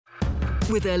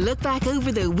with a look back over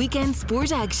the weekend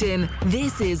sport action.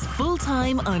 This is Full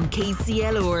Time on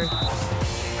KCLR.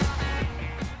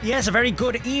 Yes, a very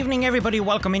good evening, everybody.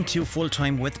 Welcome into Full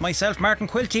Time with myself, Martin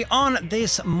Quilty, on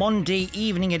this Monday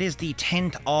evening. It is the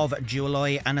 10th of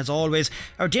July, and as always,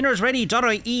 our dinner's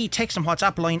ready.ie text and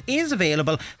WhatsApp line is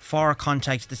available for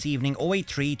contact this evening,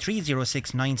 083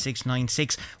 306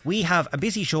 9696. We have a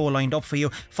busy show lined up for you.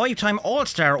 5-time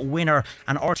All-Star winner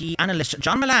and RTE analyst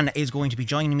John Milan is going to be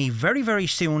joining me very, very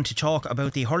soon to talk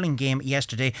about the hurling game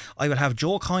yesterday. I will have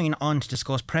Joe Coyne on to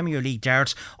discuss Premier League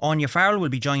darts. Anya Farrell will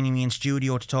be joining me in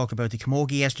studio to talk about the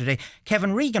Camogie yesterday.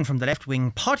 Kevin Regan from the Left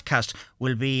Wing podcast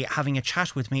will be having a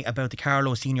chat with me about the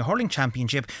Carlow Senior Hurling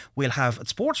Championship. We'll have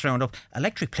Sports Roundup,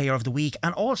 Electric Player of the Week,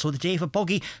 and also the David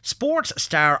Buggy Sports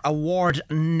Star Award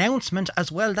announcement as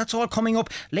well. That's all coming up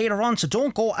later on, so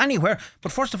don't go anywhere.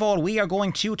 But first of all, we are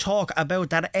going to talk about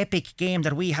that epic game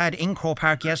that we had in Croke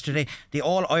Park yesterday. The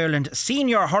All-Ireland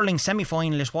Senior Hurling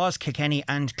semi-final. It was Kilkenny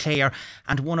and Clare,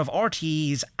 and one of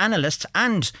RTE's analysts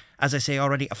and, as I say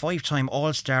already, a 5-time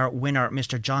All-Star winner,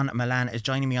 Mr. John Milan, is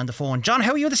joining me on the phone. John,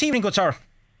 how are you this evening, good sir?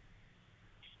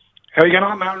 How are you getting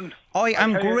on, Martin? I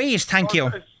am great, thank you.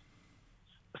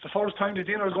 It's the first time the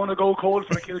dinner is going to go cold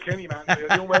for the Kilkenny, man. You're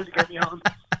doing well to get me on.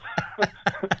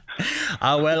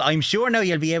 Well, I'm sure now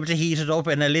you'll be able to heat it up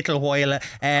in a little while.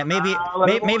 Maybe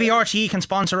RTE can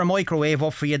sponsor a microwave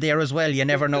up for you there as well. You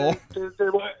never know.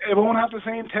 It won't have the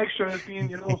same texture as being,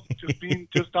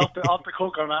 just off the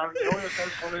cooker, man. You know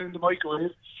yourself, put it in the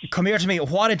microwave. Come here to me.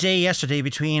 What a day yesterday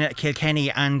between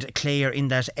Kilkenny and Clare in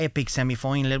that epic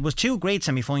semi-final. It was two great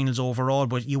semi-finals overall,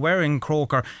 but you were in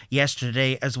Croker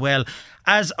yesterday as well.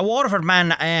 As a Waterford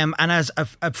man and as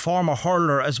a former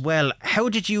hurler as well, how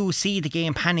did you see the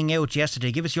game panning out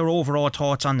yesterday? Give us your overall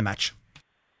thoughts on the match.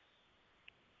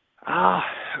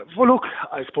 Well,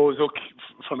 I suppose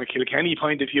from a Kilkenny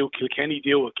point of view, Kilkenny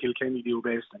do what Kilkenny do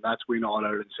best, and that's win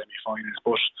All-Ireland semi-finals.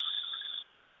 But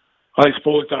I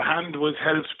suppose their hand was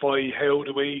helped by how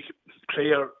the way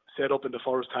Clare set up in the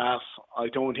first half. I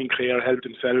don't think Clare helped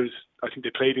themselves. I think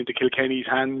they played into Kilkenny's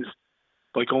hands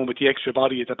by going with the extra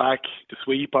body at the back, the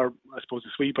sweeper. I suppose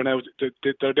the sweeper now,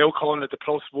 they're now calling it the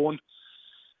 +1.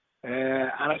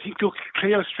 And I think,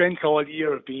 Clare's strength all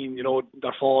year have been,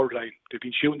 their forward line. They've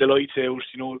been shooting the lights out.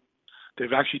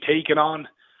 They've actually taken on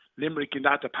Limerick in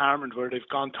that department where they've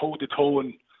gone toe-to-toe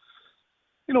and,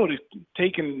 they've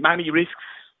taken many risks.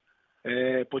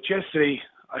 But yesterday,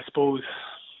 I suppose,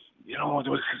 there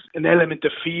was an element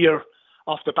of fear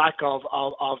off the back of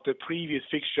the previous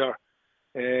fixture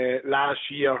last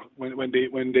year when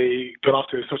they got off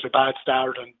to such a bad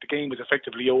start and the game was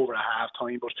effectively over at half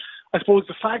time. But I suppose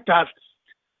the fact that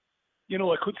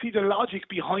I could see the logic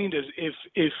behind it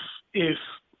if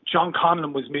John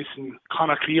Conlon was missing,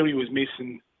 Conor Cleary was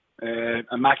missing, and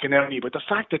McInerney, but the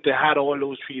fact that they had all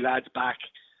those three lads back,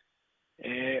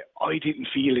 I didn't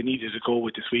feel they needed to go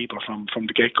with the sweeper from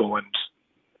the get-go. And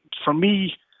for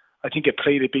me, I think it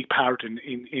played a big part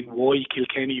in why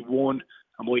Kilkenny won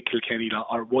and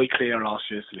why Clare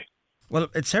lost yesterday. Well,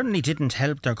 it certainly didn't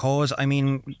help their cause. I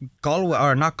mean, Galway,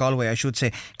 I should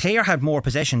say. Clare had more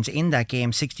possessions in that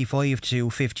game,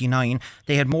 65-59.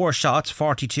 They had more shots,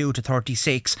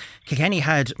 42-36. Kilkenny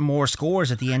had more scores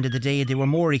at the end of the day. They were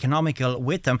more economical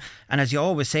with them. And as you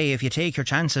always say, if you take your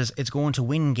chances, it's going to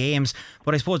win games.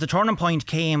 But I suppose the turning point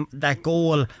came that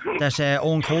goal that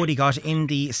Owen Cody got in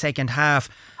the second half.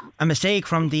 A mistake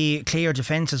from the Clare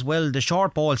defence as well. The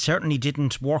short ball certainly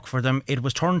didn't work for them. It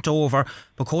was turned over,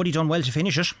 but Cody done well to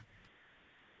finish it.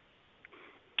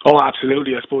 Oh,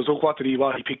 absolutely. I suppose, what did he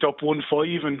picked up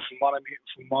 1-5, and from what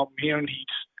I'm hearing, he'd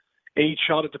 8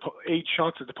 shots at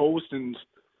the post, and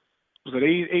was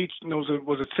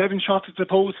it 7 shots at the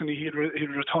post, and he had a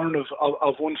return of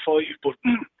 1-5. But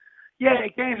yeah,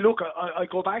 again, I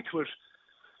go back to it.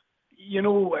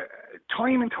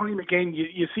 Time and time again,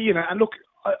 you see it, and look,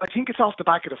 I think it's off the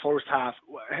back of the first half.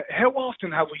 How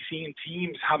often have we seen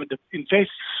teams having to invest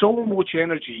so much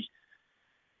energy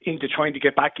into trying to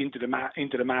get back into the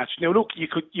match? Now, look, you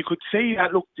could say that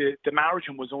the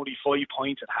margin was only 5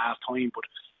 points at half time, but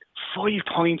 5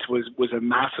 points was a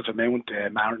massive amount,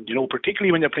 Martin.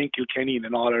 Particularly when you're playing Kilkenny in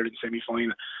an All-Ireland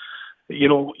semi-final.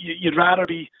 You'd rather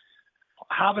be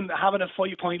having a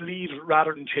 5-point lead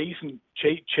rather than chasing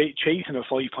a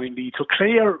 5-point lead. So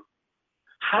Clare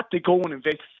had to go and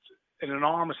invest an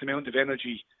enormous amount of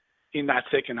energy in that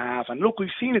second half. And look, we've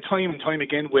seen it time and time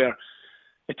again where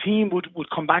a team would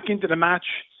come back into the match.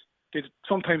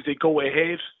 Sometimes they go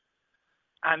ahead,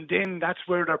 and then that's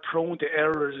where they're prone to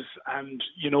errors, and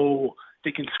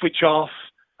they can switch off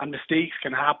and mistakes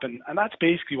can happen. And that's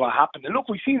basically what happened. And look,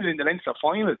 we've seen it in the Leinster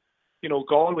final.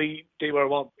 Galway, they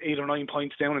were 8 or 9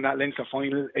 points down in that Leinster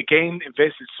final. Again,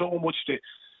 invested so much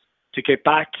to get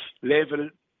back level.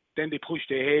 Then they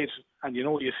pushed ahead, and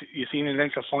you seen in the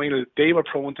Leinster final, they were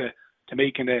prone to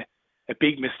making a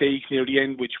big mistake near the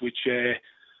end, which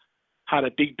had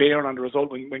a big bearing on the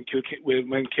result when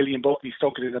Killian Buckley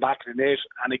stuck it in the back of the net.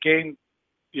 And again,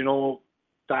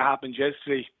 that happened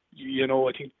yesterday.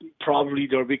 I think probably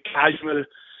they were a bit casual.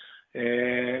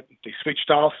 They switched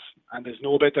off, and there's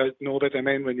no better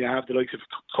men when you have the likes of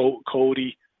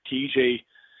Cody, TJ,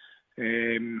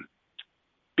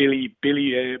 Billy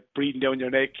breathing down your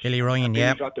neck. Billy Ryan,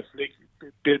 Billy got the flick.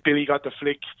 Billy got the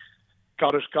flick.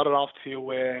 Got it off to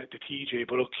TJ.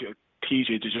 But look,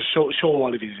 TJ to just show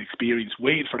all of his experience.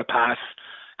 Waited for the pass.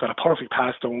 Got a perfect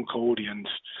pass down Cody and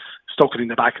stuck it in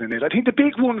the back of the net. I think the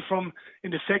big one from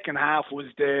in the second half was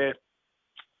the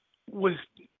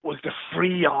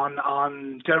free on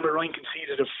Dermot Ryan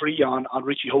conceded a free on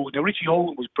Richie Hogan. Now Richie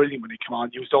Hogan was brilliant when he came on,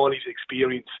 used all his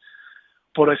experience.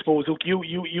 But I suppose, look,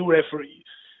 you referee,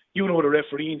 the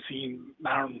refereeing scene,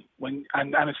 Maron,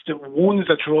 and it's the ones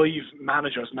that drive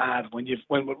managers mad. When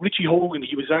with Richie Hogan,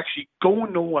 he was actually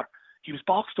going nowhere. He was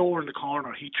boxed over in the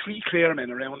corner. He had 3 clear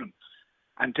men around him,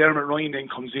 and Dermot Ryan then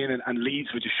comes in and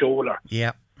leads with the shoulder.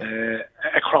 Yeah.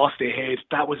 Across their head.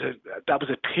 That was a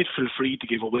pitiful free to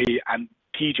give away, and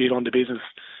TJ done the business,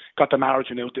 got the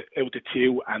margin out to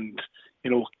 2, and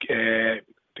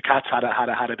the Cats had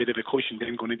a bit of a cushion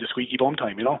then going into squeaky bum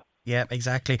time, Yeah,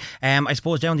 exactly. I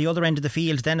suppose down the other end of the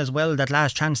field then as well, that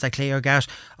last chance that Clare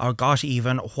got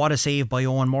even, what a save by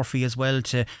Owen Murphy as well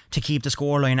to keep the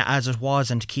scoreline as it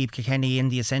was and to keep Kilkenny in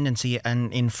the ascendancy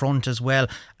and in front as well.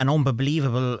 An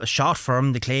unbelievable shot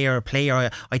from the Clare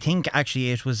player. I think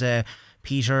actually it was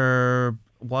Peter...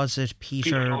 Was it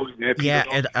Peter?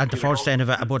 At the first end of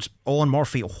it. But Owen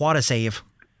Murphy, what a save.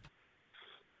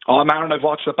 Oh, Maron, I've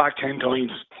watched it back 10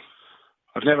 times.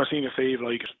 I've never seen a save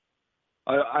like it.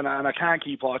 And I can't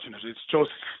keep watching it. It's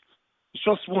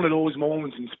just one of those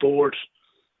moments in sport,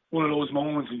 one of those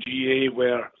moments in GA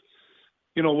where,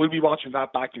 we'll be watching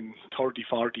that back in 30,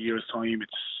 40 years' time.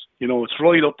 It's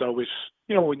right up there with,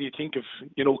 when you think of,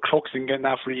 Cruxon getting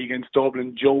that free against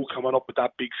Dublin, Joe coming up with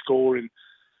that big score in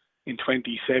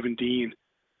 2017.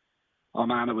 Oh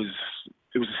man, it was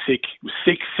sick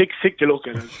to look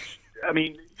at it. I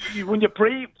mean, when you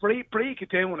break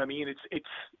it down, I mean,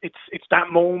 it's that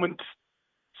moment,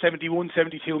 71,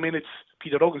 72 minutes.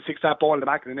 Peter Duggan sticks that ball in the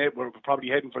back of the net. We're probably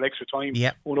heading for extra time.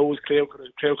 Yep. Who knows? Clare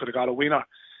could have got a winner.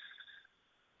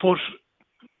 But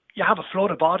you have a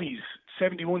flood of bodies.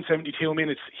 71, 72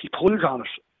 minutes. He pulls on it.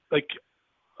 Like,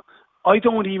 I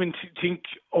don't even think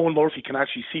Owen Murphy can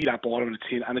actually see that ball on the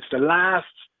tin, and it's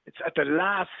at the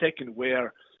last second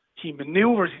where he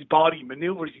manoeuvres his body,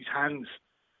 manoeuvres his hands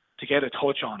to get a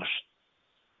touch on it.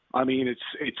 I mean, it's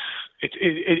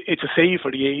a save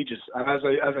for the ages, and as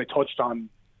I touched on,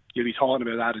 you'll be talking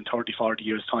about that in 30, 40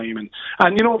 years' time, and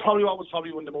probably what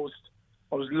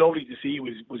was lovely to see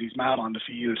was his man on the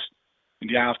field in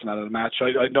the aftermath of the match.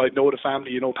 I know the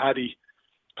family,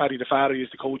 Paddy the father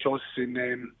used to coach us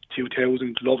in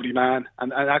 2000, lovely man,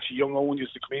 and actually young Owen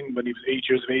used to come in when he was 8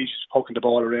 years of age, poking the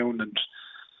ball around, and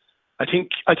I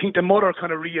think the mother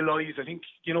kind of realised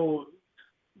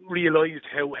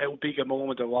how big a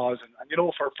moment it was, and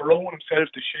for Owen himself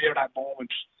to share that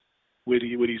moment with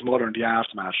his mother in the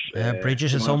aftermath.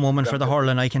 Bridget is some woman for the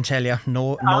hurling, I can tell you.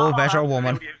 No better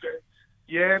woman.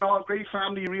 Yeah, a great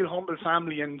family, real humble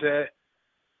family, and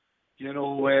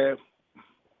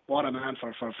what a man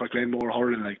for Glenmore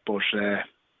hurling, like. But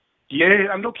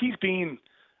and look, he's been,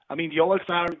 the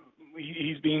All-Star.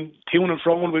 He's been to and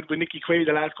fro with Nicky Quayle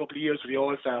the last couple of years for the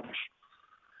All-Star.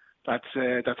 That's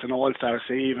an All-Star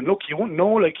save, and look, you wouldn't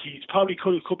know, like, he's probably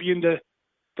could be in the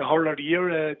hurler of the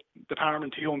year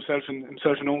department to himself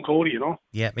and Owen Cody,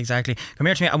 Yeah, exactly. Come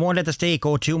here to me. I won't let the steak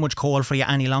go too much cold for you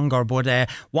any longer, but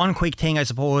one quick thing, I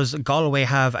suppose. Galway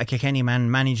have a Kilkenny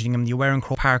man managing them. You were in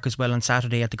Croke Park as well on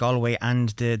Saturday at the Galway and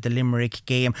the Limerick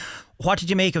game. What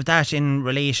did you make of that in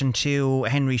relation to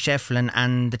Henry Shefflin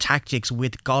and the tactics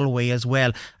with Galway as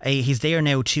well? He's there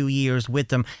now 2 years with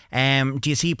them. Do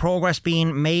you see progress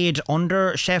being made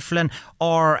under Shefflin,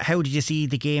 or how did you see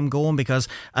the game going? Because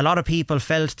a lot of people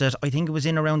felt that, I think it was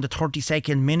in around the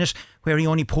 32nd minute, where he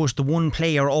only pushed the one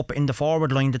player up in the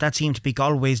forward line, that seemed to be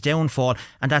Galway's downfall,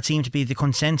 and that seemed to be the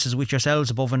consensus with yourselves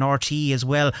above an RT as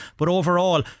well. But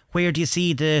overall, where do you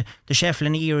see the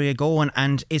Shefflin area going,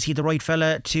 and is he the right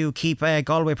fella to keep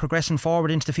Galway progressing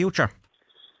forward into the future?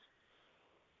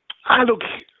 Look,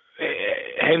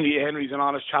 Henry's an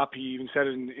honest chap. He even said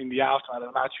in the aftermath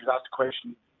of the match, he was asked the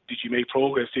question, did you make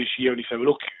progress this year? And he said, well,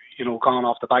 look, gone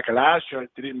off the back of last year.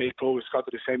 They didn't make progress, got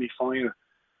to the semi-final.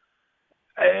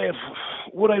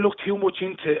 Would I look too much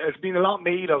into it? There's been a lot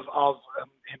made of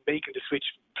him making the switch,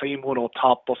 playing one up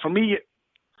top. But for me,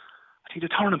 I think the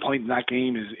turning point in that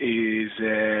game is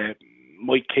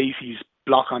Mike Casey's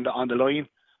block on the line.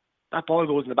 That ball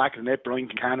goes in the back of the net. Brian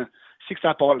Kincannon sticks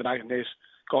that ball in the back of the net.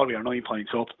 Galway are 9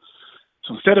 points up.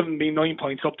 So instead of them being 9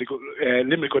 points up,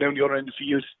 Limerick go down the other end of the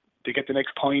field. They get the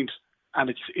next point, and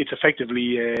it's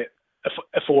effectively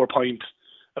a 4 point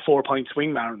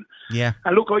swing, Maron. Yeah.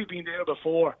 And look, I've been there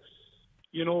before.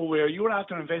 Where you're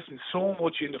after investing so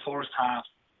much in the first half,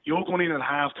 you're going in at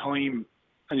half time,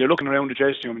 and you're looking around the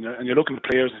dressing room, and you're looking at the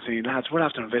players and saying, lads, we're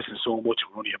after investing so much,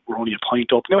 we're only a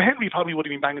point up. Now, Henry probably would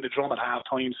have been banging the drum at half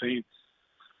time saying,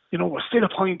 we're still a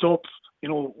point up.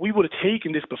 We would have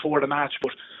taken this before the match.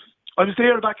 But I was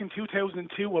there back in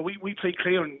 2002 where we played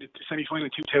Clare in the semi-final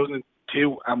in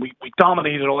 2002, and we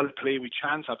dominated all the play. We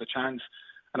chance after chance.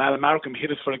 And Alan Markham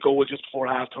hit us for a goal just before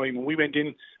half time, and we went in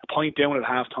a point down at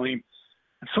half time.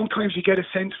 And sometimes you get a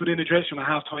sense within the dressing room at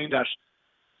half time that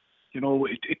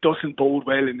it doesn't bode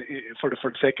well for the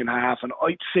second half. And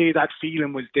I'd say that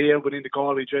feeling was there within the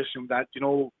Galway dressing room that,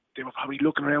 they were probably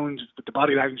looking around with the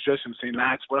body language dressing room saying,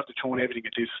 lads, we're after throwing everything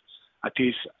at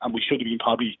this, and we should have been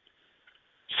probably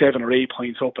 7 or 8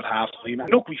 points up at half time. And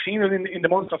look, we've seen it in the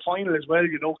Munster final as well.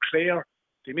 Clare,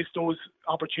 they missed those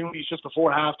opportunities just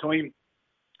before half time.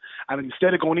 And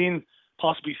instead of going in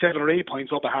possibly 7 or 8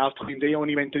 points up at half time, they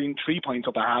only went in 3 points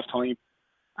up at half time.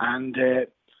 And that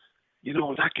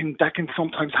can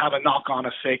sometimes have a knock-on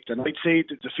effect. And I'd say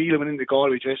that the feeling in the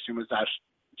Galway dressing room was that,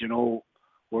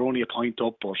 we're only a point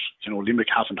up, but, Limerick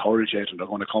haven't hurled yet, and they're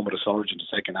going to come with a surge in the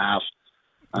second half.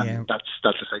 And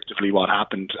that's effectively what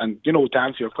happened. And, to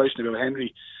answer your question about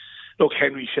Henry, look,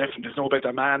 Henry Shefflin, there's no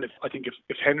better man. I think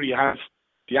if Henry has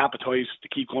the appetite to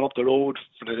keep going up the road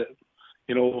for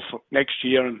next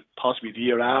year and possibly the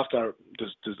year after,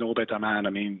 there's no better man.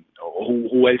 I mean,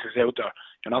 who else is out there?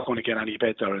 You're not going to get any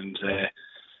better. And I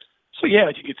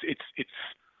think it's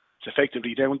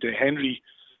effectively down to Henry.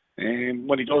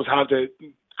 When he does have the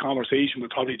conversation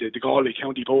with probably the Galway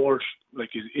County Board, like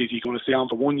is he going to stay on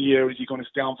for 1 year? Is he going to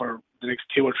stay on for the next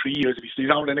 2 or 3 years? If he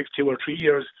stays on for the next 2 or 3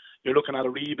 years, you're looking at a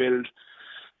rebuild.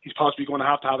 He's possibly going to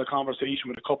have a conversation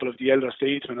with a couple of the elder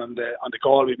statesmen on the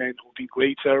Galway men who've been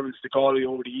great servants to Galway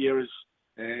over the years.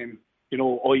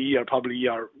 I.e. are probably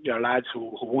your lads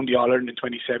who won the All-Ireland in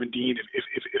 2017.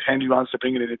 If Henry wants to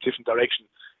bring it in a different direction,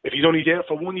 if he's only there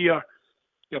for 1 year,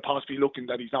 you're possibly looking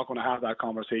that he's not going to have that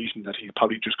conversation, that he's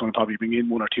probably just going to bring in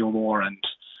 1 or 2 more and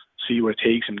see where it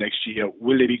takes him next year.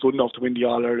 Will they be good enough to win the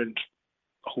All-Ireland?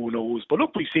 Who knows? But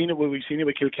look, we've seen it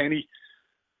with Kilkenny.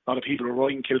 A lot of people are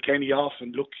writing Kilkenny off,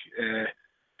 and look,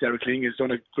 Derek Ling has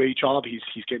done a great job.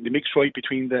 He's getting the mix right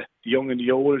between the young and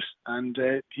the old, and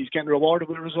he's getting rewarded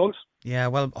with the results. Yeah,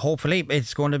 well, hopefully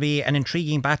it's going to be an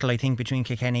intriguing battle, I think, between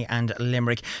Kilkenny and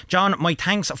Limerick. John, my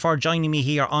thanks for joining me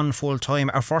here on Full Time.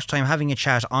 Our first time having a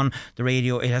chat on the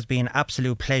radio. It has been an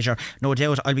absolute pleasure. No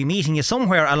doubt I'll be meeting you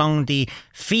somewhere along the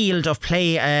field of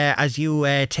play as you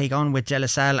take on with De La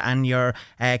Salle and your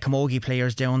Camogie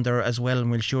players down there as well, and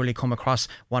we'll surely come across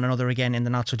one another again in the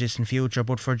not so distant future.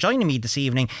 But for joining me this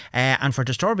evening and for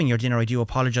disturbing your dinner, I do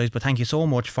apologise, but thank you so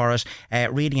much for it.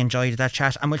 Really enjoyed that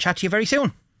chat, and we'll chat to you very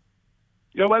soon.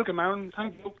 You're welcome, Aaron.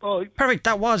 Thank you. Bye. Perfect.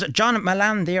 That was John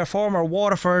Malan there, former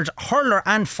Waterford hurler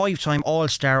and 5-time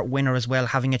All-Star winner as well,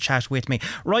 having a chat with me.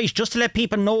 Right, just to let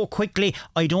people know quickly,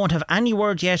 I don't have any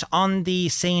word yet on the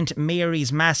St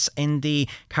Mary's Mass in the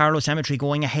Carlow Cemetery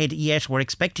going ahead yet. We're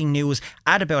expecting news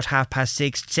at about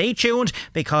 6:30. Stay tuned,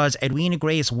 because Edwina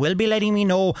Grace will be letting me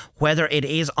know whether it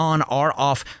is on or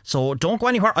off. So don't go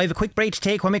anywhere. I have a quick break to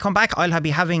take. When we come back, I'll be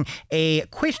having a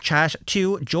quick chat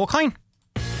to Joe Coyne.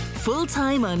 Full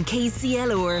time on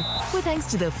KCLR, with thanks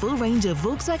to the full range of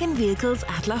Volkswagen vehicles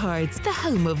at Lahart's, the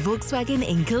home of Volkswagen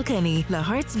in Kilkenny.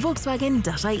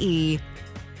 lahartsvolkswagen.ie.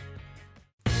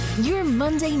 Your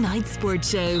Monday night sports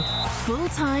show, full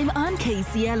time on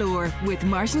KCLR with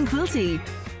Martin Quilty.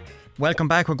 Welcome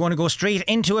back. We're going to go straight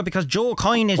into it, because Joe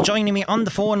Coyne is joining me on the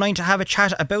phone line to have a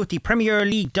chat about the Premier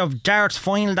League of Darts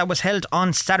final that was held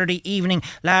on Saturday evening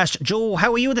last. Joe,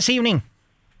 how are you this evening?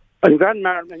 I'm grand,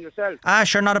 Martin, and yourself?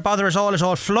 Sure, not a bother at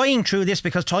all. Flying through this,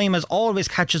 because time as always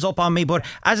catches up on me. But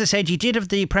as I said, you did have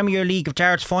the Premier League of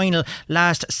Darts final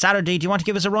last Saturday. Do you want to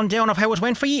give us a rundown of how it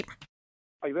went for you?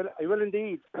 I will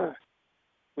indeed.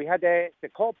 We had the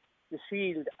cup, the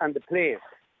shield and the place.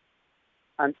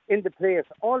 And in the place,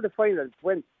 all the finals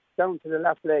went down to the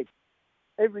last leg.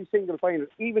 Every single final,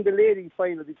 even the ladies'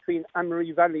 final between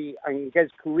Anne-Marie Valley and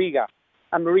Gez Kuriga.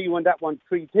 Anne-Marie won that one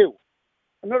 3-2.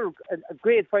 a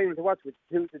great final to watch with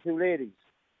the two ladies.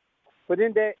 But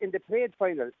in the played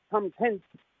final, Tom Kent,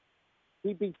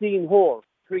 he beat Dean Hoare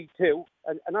 3-2,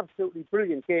 an absolutely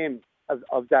brilliant game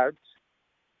of darts.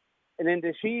 And in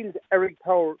the Shield, Eric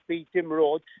Tower beat Jim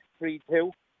Roach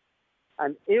 3-2.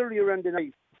 And earlier in the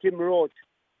night, Jim Roach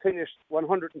finished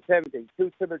 170,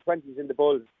 two triple 20s in the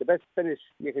Bulls, the best finish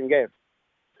you can get.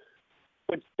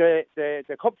 But the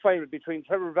cup final between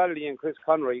Trevor Valley and Chris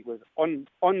Conroy was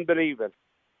unbelievable.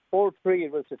 4-3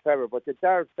 it was to Trevor, but the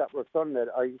darts that were done there,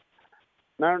 I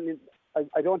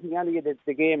don't think any of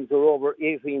the games were over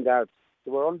 18 darts.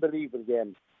 They were unbelievable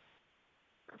games.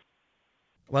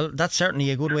 Well, that's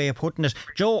certainly a good way of putting it.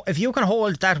 Joe, if you can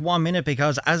hold that 1 minute,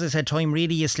 because as I said, time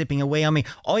really is slipping away on me.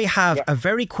 I have a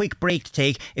very quick break to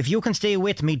take. If you can stay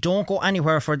with me, don't go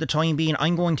anywhere for the time being.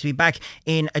 I'm going to be back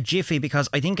in a jiffy, because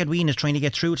I think Edwina is trying to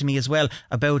get through to me as well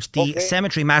about the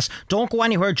cemetery mass. Don't go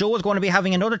anywhere. Joe is going to be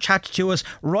having another chat to us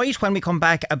right when we come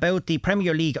back about the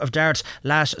Premier League of Darts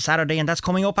last Saturday, and that's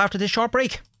coming up after this short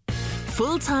break.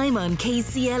 Full time on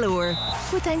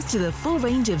KCLR, with thanks to the full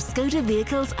range of Skoda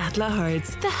vehicles at La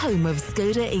Hartz, the home of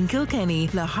Skoda in Kilkenny,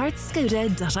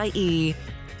 lahartzskoda.ie.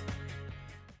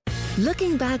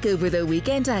 Looking back over the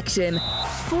weekend action,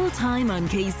 full time on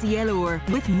KCLR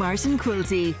with Martin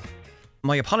Quilty.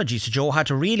 My apologies to Joe, had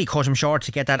to really cut him short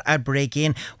to get that ad break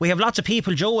in. We have lots of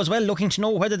people, Joe, as well, looking to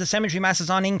know whether the cemetery mass is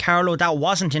on in Carlow. That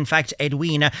wasn't in fact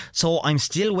Edwina, so I'm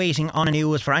still waiting on the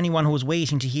news for anyone who's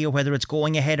waiting to hear whether it's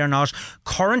going ahead or not.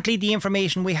 Currently the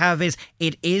information we have is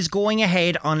it is going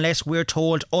ahead unless we're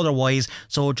told otherwise,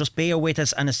 so just bear with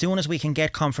us, and as soon as we can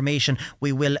get confirmation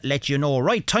we will let you know.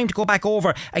 Right, time to go back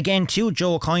over again to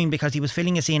Joe Coyne, because he was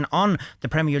filling us in on the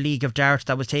Premier League of Darts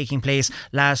that was taking place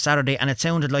last Saturday, and it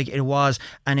sounded like it was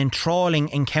an enthralling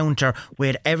encounter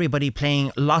with everybody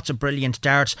playing lots of brilliant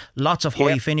darts, lots of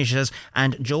high finishes,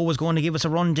 and Joe was going to give us a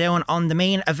rundown on the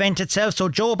main event itself. So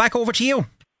Joe, back over to you.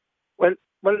 Well,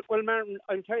 Martin,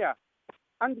 I'll tell you,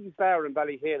 Andy's Bar in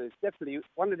Ballyhale is definitely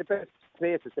one of the best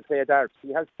places to play darts.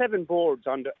 He has 8 boards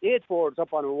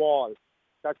up on a wall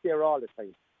that's there all the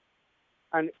time.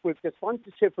 And with the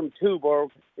sponsorship from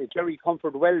Tuborg, Jerry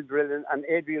Comfort Well Drilling and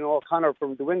Adrian O'Connor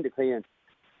from the Window Clean,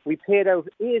 we paid out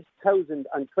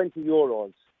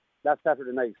 €8,020 last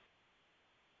Saturday night,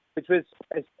 which was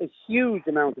a huge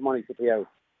amount of money to pay out.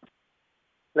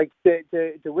 Like the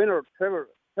winner, Trevor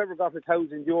got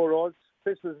 €1,000.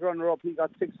 Chris was runner-up, he got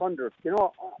 600. You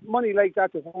know, money like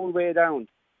that the whole way down.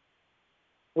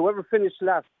 Whoever finished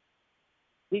last,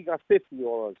 he got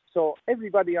 €50. So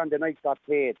everybody on the night got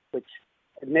paid, which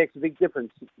it makes a big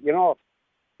difference. You know,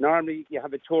 normally you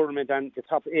have a tournament and the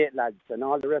top 8 lads and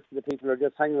all the rest of the people are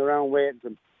just hanging around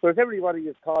waiting. But if everybody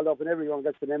is called up and everyone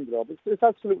gets an envelope, it's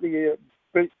absolutely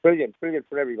brilliant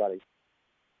for everybody.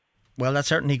 Well, that's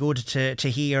certainly good to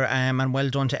hear, and well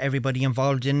done to everybody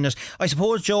involved in it. I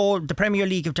suppose, Joe, the Premier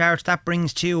League of Darts, that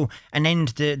brings to an end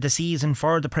the season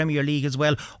for the Premier League as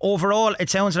well. Overall, it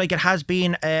sounds like it has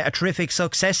been a terrific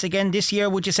success again this year,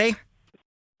 would you say?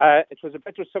 It was a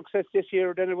better success this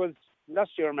year than it was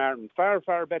last year, Martin. Far,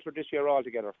 far better this year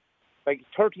altogether. Like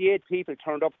 38 people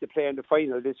turned up to play in the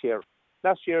final this year.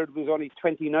 Last year it was only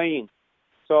 29.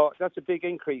 So that's a big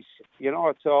increase, you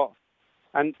know. So,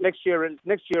 and next year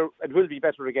it will be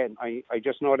better again. I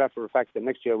just know that for a fact, that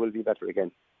next year will be better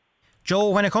again. Joe,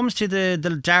 when it comes to the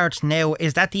darts now,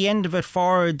 is that the end of it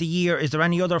for the year? Is there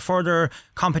any other further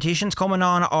competitions coming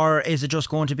on, or is it just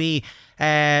going to be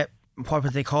what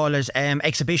would they call it,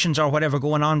 exhibitions or whatever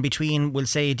going on between, we'll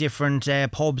say, different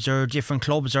pubs or different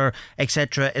clubs or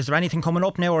etc.? Is there anything coming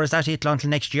up now, or is that it until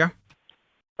next year?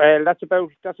 Well, that's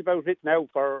about it now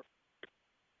for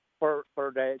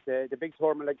the big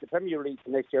tournament like the Premier League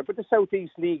next year. But the South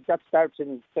East League, that starts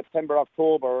in September,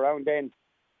 October, around then.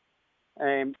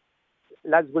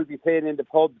 Lads will be playing in the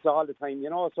pubs all the time, you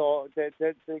know. So they'll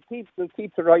keep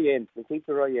the eye in. They'll keep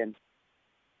the eye in.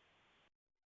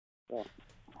 Yeah.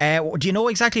 Do you know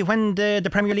exactly when the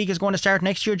Premier League is going to start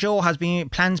next year, Joe? Has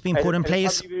plans been put in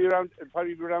place? It'll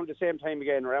probably be around the same time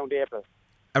again, around April.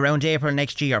 Around April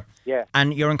next year. Yeah.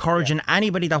 And you're encouraging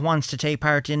anybody that wants to take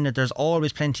part in it. There's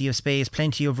always plenty of space,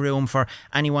 plenty of room for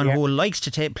anyone who likes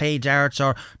to play darts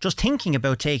or just thinking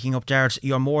about taking up darts.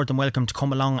 You're more than welcome to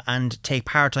come along and take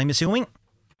part, I'm assuming.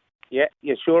 Yeah,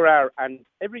 you sure are. And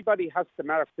everybody has to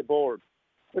mark the board.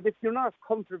 But if you're not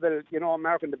comfortable, you know,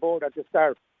 marking the board at the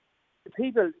start, the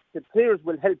players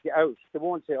will help you out. They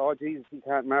won't say, "Oh, Jesus, he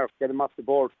can't mark, get him off the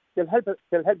board." They'll help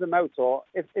them out. So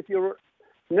if you're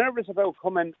nervous about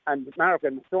coming and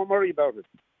marking, don't worry about it.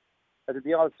 It'll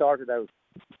be all sorted out.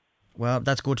 Well,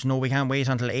 that's good to know. We can't wait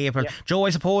until April. Yeah. Joe, I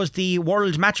suppose the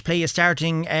World Match Play is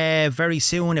starting very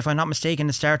soon. If I'm not mistaken,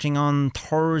 it's starting on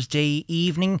Thursday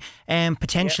evening,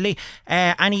 potentially.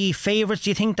 Yeah. Any favourites do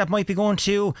you think that might be going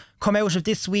to come out of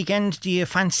this weekend? Do you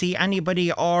fancy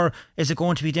anybody, or is it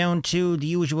going to be down to the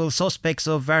usual suspects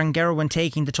of Van Gerwen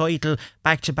taking the title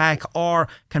back to back, or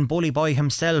can Bully Boy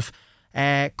himself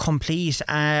complete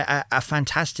a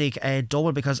fantastic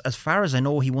double? Because as far as I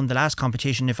know, he won the last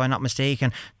competition, if I'm not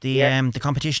mistaken. The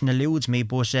competition eludes me,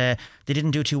 but they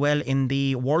didn't do too well in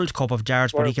the World Cup of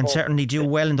Darts, but he can certainly do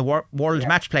well in the World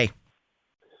Match Play.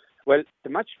 Well, the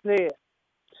match play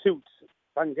suits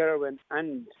Van Gerwen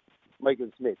and Michael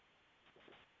Smith,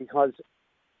 because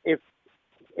if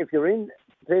you're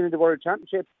playing in the World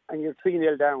Championship and you're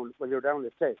 3-0 down, well, you're down a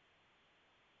set,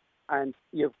 and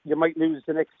you might lose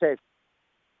the next set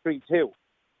 3-2.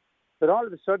 But all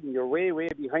of a sudden, you're way, way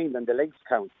behind and the legs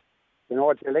count. You know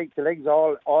what? The legs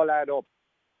all add up.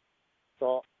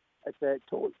 So it's a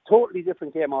totally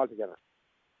different game altogether.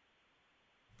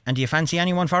 And do you fancy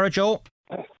anyone for it, Joe?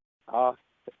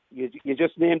 You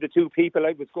just named the two people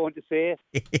I was going to say.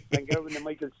 Van Gerwen and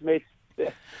Michael Smith.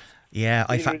 Yeah,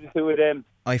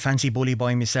 I fancy Bully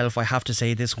Boy myself, I have to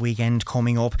say, this weekend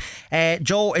coming up.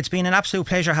 Joe, it's been an absolute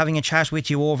pleasure having a chat with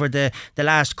you over the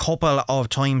last couple of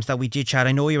times that we did chat.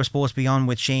 I know you were supposed to be on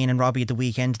with Shane and Robbie at the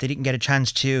weekend. They didn't get a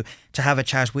chance to have a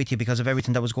chat with you because of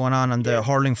everything that was going on the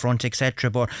hurling front, etc.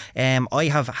 But I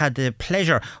have had the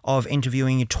pleasure of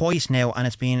interviewing you twice now, and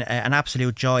it's been an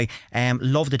absolute joy.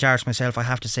 Love the darts myself, I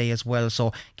have to say, as well.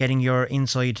 So getting your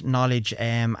inside knowledge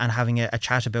and having a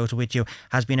chat about it with you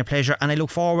has been a pleasure, and I look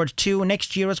forward to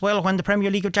next year as well when the Premier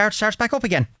League of Darts starts back up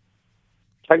again.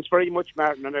 Thanks very much,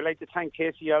 Martin, and I'd like to thank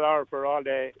KCLR for all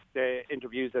the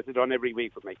interviews that they've done every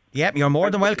week with me. Yep, you're more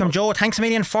than welcome, Joe. Thanks a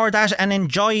million for that, and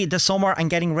enjoy the summer and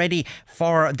getting ready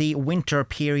for the winter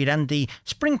period and the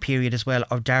spring period as well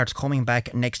of darts coming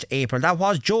back next April. That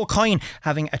was Joe Coyne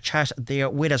having a chat there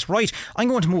with us. Right, I'm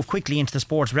going to move quickly into the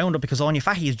sports roundup because Anya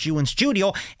Fahy is due in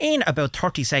studio in about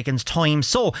 30 seconds time.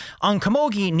 So on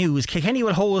Camogie News, Kilkenny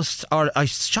will host, I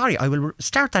will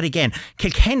start that again.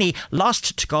 Kilkenny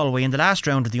lost to Galway in the last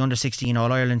round of the Under-16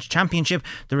 All-Ireland Championship.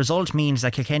 The result means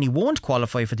that Kilkenny won't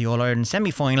qualify for the All-Ireland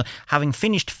semi-final, having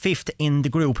finished 5th in the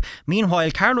group.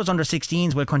 Meanwhile, Carlow's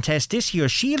Under-16s will contest this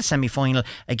year's Shield semi-final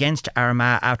against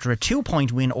Armagh after a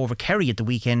 2-point win over Kerry at the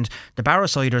weekend. The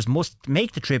Barrowsiders must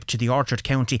make the trip to the Orchard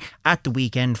County at the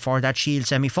weekend for that Shield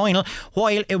semi-final,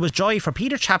 while it was joy for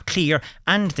Peter Chapclear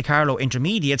and the Carlow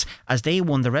Intermediates as they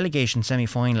won the relegation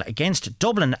semi-final against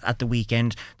Dublin at the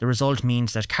weekend. The result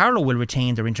means that Carlow will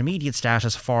retain their intermediate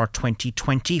status for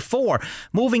 2024.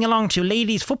 Moving along to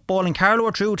ladies football, in Carlow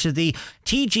are through to the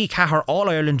TG Cahir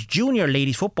All-Ireland Junior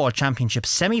Ladies Football Championship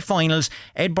semi-finals.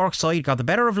 Ed Burke's side got the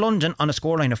better of London on a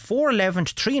scoreline of 4-11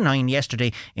 to 3-9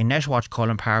 yesterday in Netwatch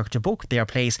Cullen Park to book their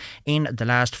place in the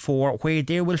last four, where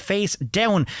they will face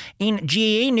down. In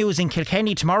GAA news, in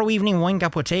Kilkenny tomorrow evening,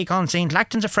 Windgap will take on St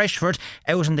Lactans of Freshford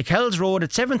out on the Kells Road at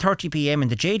 7:30pm in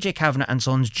the JJ Kavanagh and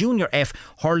Sons Junior F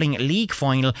Hurling League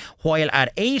Final, while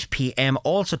at 8pm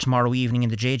also tomorrow evening in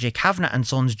the JJ Kavanagh and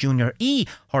Sons Junior E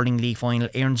Hurling League Final,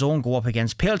 Erin's Own go up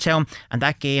against Piltown, and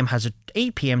that game has a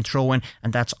 8pm throw-in,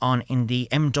 and that's on in the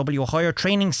MW Hire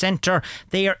Training Centre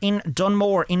there in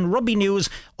Dunmore. In rugby news,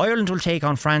 Ireland will take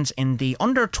on France in the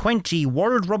Under-20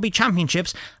 World Rugby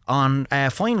Championships on a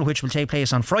final which will take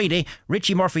place on Friday.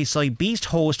 Richie Murphy's side beast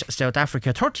host South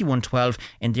Africa 31-12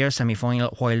 in their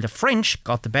semi-final, while the French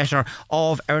got the better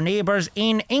of our neighbours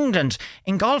in England.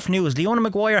 In golf news, Leona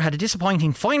Maguire had a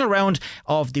disappointing final round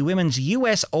of the Women's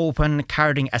US Open,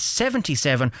 carding a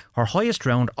 77, her highest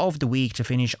round of the week, to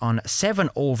finish on 7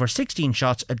 over 16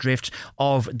 shots adrift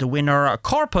of the winner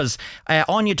Corpus.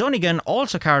 Anya Donegan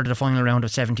also carded a final round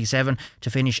of 77 to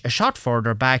finish a shot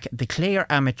further back, the Clare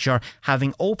amateur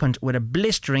having opened with a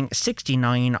blistering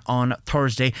 69 on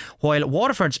Thursday, while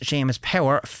Waterford's Seamus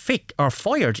Power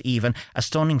fired even a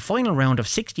stunning final round of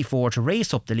 64 to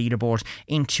race up the leaderboard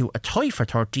into a tie for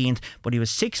 13th, but he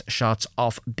was 6 shots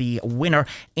off the winner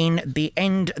in the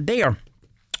end there.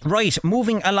 Right,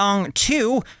 moving along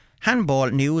to handball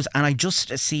news, and I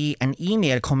just see an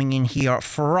email coming in here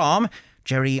from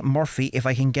Jerry Murphy, if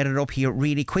I can get it up here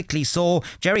really quickly. So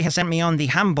Jerry has sent me on the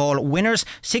handball winners: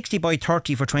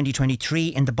 60/30 for 2023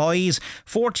 in the boys,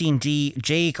 14D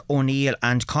Jake O'Neill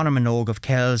and Conor Minogue of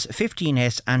Kells,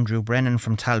 15S Andrew Brennan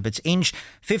from Talbot's Inch,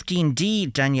 15D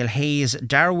Daniel Hayes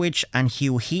Darwich and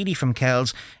Hugh Healy from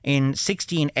Kells, in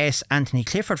 16S Anthony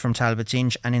Clifford from Talbot's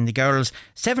Inch, and in the girls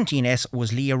 17S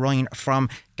was Leah Ryan from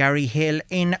Gary Hill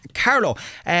in Carlow.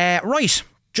 Right,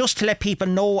 Just to let people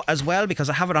know as well, because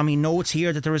I have it on my notes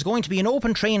here, that there is going to be an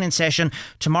open training session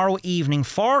tomorrow evening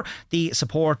for the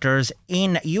supporters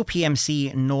in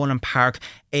UPMC Nolan Park.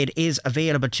 It is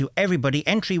available to everybody.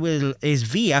 Entry is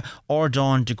via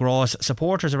Ordon de Gros.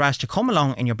 Supporters are asked to come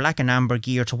along in your black and amber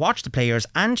gear to watch the players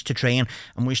and to train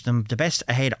and wish them the best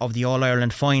ahead of the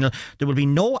All-Ireland final. There will be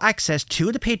no access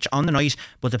to the pitch on the night,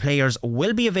 but the players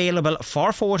will be available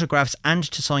for photographs and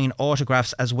to sign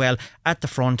autographs as well at the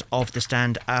front of the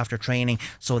stand after training.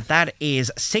 So that is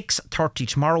 6:30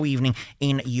 tomorrow evening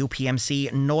in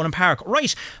UPMC Nolan Park.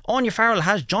 Right, Anya Farrell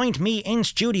has joined me in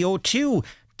studio to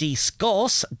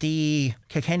discuss the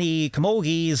Kilkenny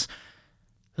Camogie's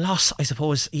loss, I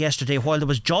suppose, yesterday. While there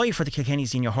was joy for the Kilkenny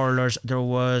senior hurlers, there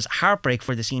was heartbreak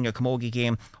for the senior Camogie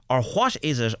game. Or what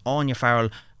is it, Anya Farrell,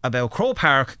 about Croke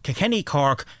Park, Kilkenny,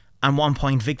 Cork and 1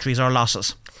 point victories or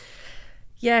losses?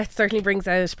 Yeah, it certainly brings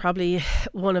out probably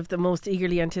one of the most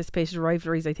eagerly anticipated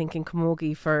rivalries, I think, in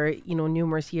Camogie for,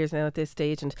 numerous years now at this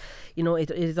stage. And,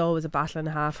 it is always a battle and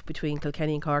a half between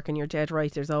Kilkenny and Cork, and you're dead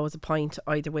right. There's always a point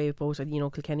either way with both.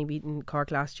 Kilkenny beating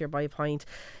Cork last year by a point.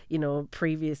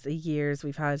 Previous years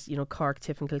we've had, Cork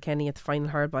tipping Kilkenny at the final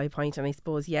hurl by a point. And I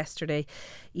suppose yesterday,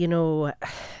 2-13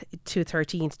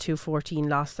 to 2-14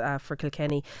 loss for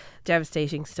Kilkenny.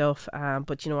 Devastating stuff.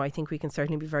 But, I think we can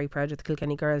certainly be very proud of the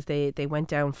Kilkenny girls. They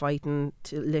went down fighting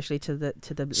literally to the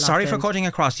last Sorry for end. cutting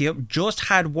across you. Just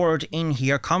had word in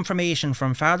here, confirmation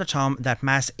from Father Tom that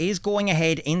Mass is going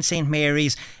ahead in St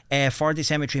Mary's for the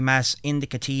cemetery Mass in the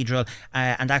cathedral,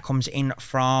 and that comes in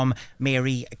from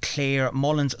Mary Claire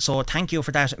Mullins. So thank you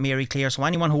for that, Mary Claire. So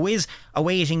anyone who is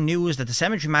awaiting news that the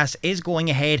cemetery Mass is going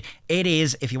ahead, it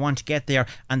is, if you want to get there,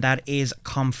 and that is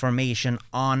confirmation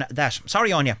on that.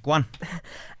 Sorry, Anya, go on.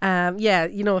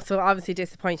 So obviously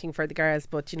disappointing for the girls,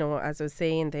 but as I was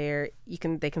saying there,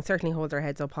 they can certainly hold their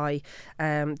heads up high.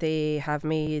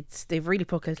 They've really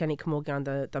put Kilkenny Camogie on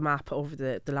the map over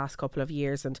the last couple of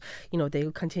years, and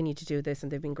they'll continue to do this,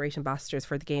 and they've been great ambassadors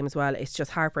for the game as well. It's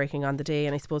just heartbreaking on the day,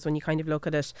 and I suppose when you kind of look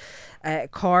at it,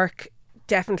 Cork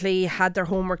definitely had their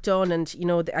homework done, and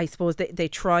I suppose they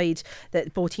tried,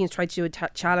 that both teams tried to do a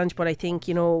challenge, but I think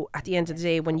at the end of the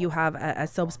day, when you have a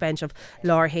subs bench of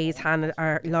Laura Hayes,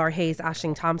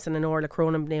 Aisling Thompson and Orla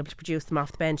Cronin being able to produce them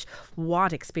off the bench,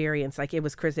 what experience. Like, it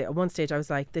was crazy. At one stage I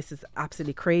was like, this is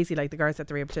absolutely crazy, like the girls that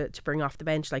they're able to bring off the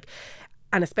bench, like,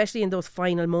 and especially in those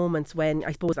final moments when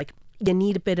I suppose like you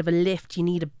need a bit of a lift, you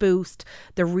need a boost.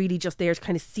 They're really just there to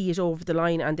kind of see it over the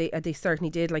line, and they certainly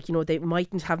did. Like, they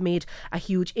mightn't have made a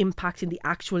huge impact in the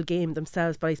actual game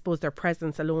themselves, but I suppose their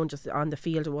presence alone just on the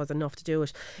field was enough to do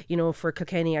it. For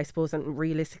Kilkenny, I suppose, and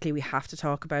realistically we have to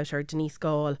talk about her, Denise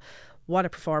Gall. What a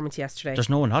performance yesterday. There's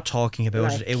no not talking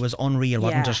about it. It was unreal,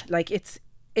 wasn't it? Like, it's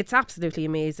absolutely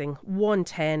amazing.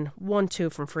 1-10,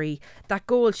 1-2 from free. That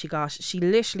goal she got, she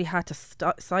literally had to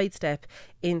sidestep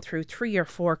in through 3 or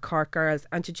 4 Cork girls,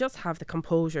 and to just have the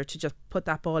composure to just put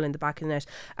that ball in the back of the net.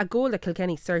 A goal that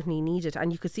Kilkenny certainly needed,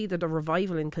 and you could see that the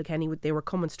revival in Kilkenny, they were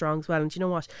coming strong as well. And you know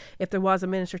what? If there was a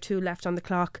minute or two left on the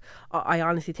clock, I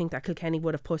honestly think that Kilkenny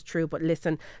would have pushed through. But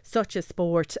listen, such a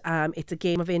sport. It's a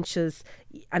game of inches,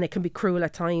 and it can be cruel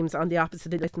at times on the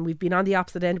opposite end. Listen, we've been on the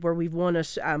opposite end where we've won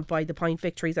it by the point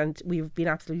victories, and we've been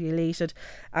absolutely elated.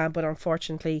 But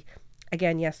unfortunately,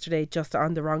 again yesterday, just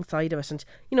on the wrong side of it,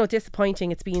 and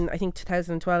disappointing. It's been, I think,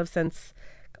 2012 since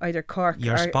either Cork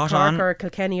or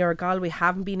Kilkenny or Galway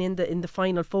haven't been in the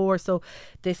final four, so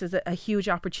this is a huge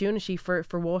opportunity for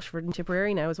Waterford and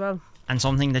Tipperary now as well. And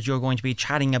something that you're going to be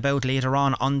chatting about later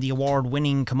on the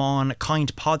award-winning Come On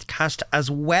Kind podcast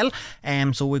as well.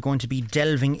 So we're going to be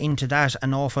delving into that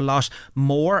an awful lot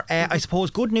more. I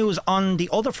suppose good news on the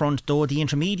other front, though. The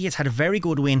intermediates had a very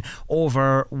good win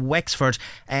over Wexford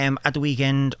at the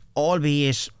weekend,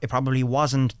 albeit it probably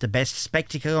wasn't the best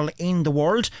spectacle in the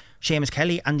world. Seamus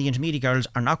Kelly and the intermediate girls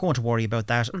are not going to worry about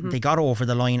that. They got over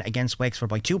the line against Wexford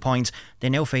by 2 points. They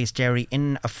now face Derry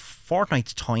in a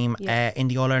fortnight's time in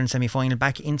the All-Ireland semi-final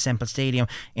back in Semple Stadium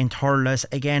in Thurles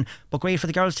again. But great for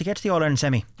the girls to get to the All-Ireland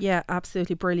semi. Yeah,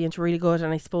 absolutely brilliant, really good.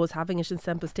 And I suppose having it in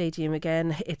Semple Stadium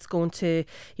again, it's going to,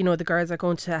 the girls are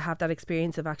going to have that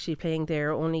experience of actually playing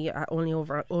there only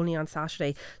on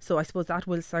Saturday. So I suppose that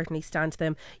will certainly stand to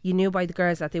them. You knew by the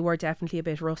girls that they were definitely a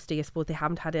bit rusty. I suppose they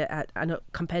haven't had a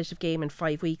competitive game in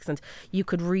 5 weeks, and you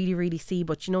could really see,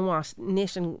 but you know what,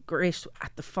 knit and grit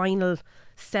at the final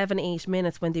 7-8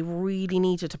 minutes when they really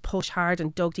needed to push hard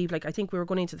and dug deep. Like I think we were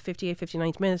going into the 58th,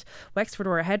 59th minute. Wexford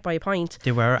were ahead by a point.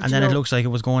 They were, and then it looks like it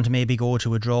was going to maybe go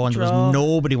to a draw, and there was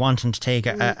nobody wanting to take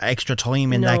extra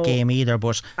time in that game either.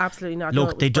 But absolutely not.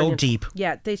 Look, they dug deep.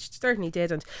 Yeah, they certainly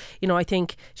did. And you know, I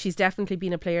think she's definitely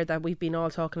been a player that we've been all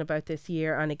talking about this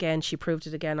year, and again she proved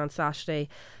it again on Saturday.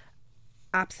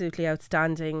 Absolutely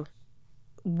outstanding,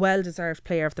 well-deserved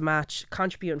player of the match,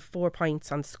 contributing 4 points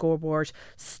on the scoreboard,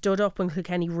 stood up when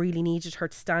Kilkenny really needed her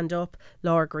to stand up.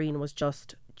 Laura Green was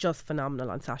just phenomenal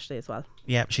on Saturday as well.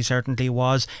 Yeah, she certainly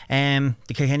was. The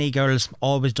Kilkenny girls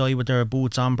always die with their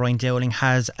boots on. Brian Dowling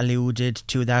has alluded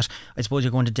to that. I suppose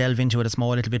you're going to delve into it a small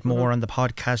little bit more on the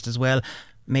podcast as well.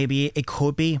 Maybe it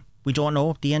could be, we don't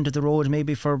know, the end of the road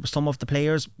maybe for some of the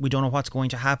players. We don't know what's going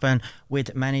to happen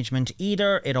with management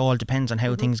either. It all depends on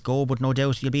how things go, but no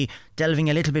doubt you'll be delving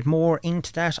a little bit more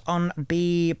into that on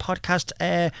the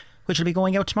podcast, which will be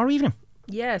going out tomorrow evening.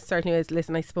 Yeah, certainly is.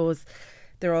 Listen, I suppose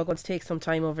they're all going to take some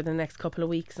time over the next couple of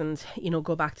weeks and, you know,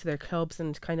 go back to their clubs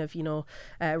and kind of, you know,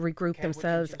 regroup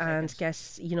themselves and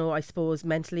get, you know, I suppose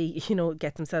mentally, you know,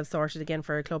 get themselves sorted again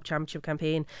for a club championship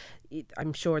campaign.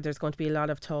 I'm sure there's going to be a lot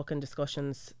of talk and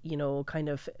discussions, you know, kind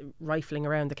of rifling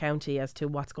around the county as to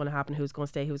what's going to happen, who's going to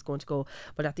stay, who's going to go.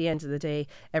 But at the end of the day,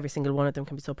 every single one of them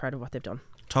can be so proud of what they've done.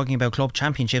 Talking about club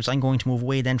championships, I'm going to move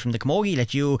away then from the Camogie,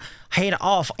 let you head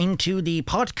off into the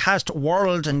podcast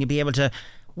world, and you'll be able to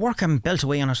work and belt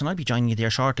away on it, and I'll be joining you there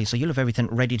shortly, so you'll have everything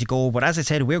ready to go. But as I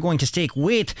said, we're going to stick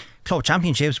with club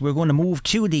championships. We're going to move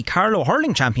to the Carlow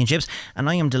Hurling Championships, and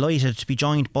I am delighted to be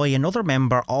joined by another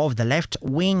member of the Left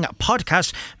Wing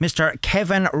podcast, Mr.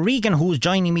 Kevin Regan, who's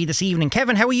joining me this evening.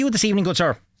 Kevin, how are you this evening, good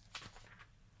sir?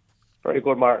 Very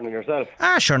good, Martin, and yourself?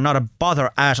 Sure, not a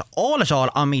bother at all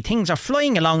on me. Things are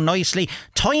flying along nicely.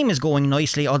 Time is going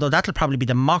nicely, although that'll probably be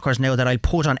the mockers now that I'll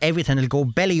put on everything. It'll go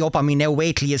belly up on me now,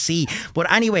 wait till you see.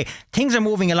 But anyway, things are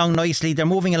moving along nicely. They're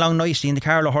moving along nicely in the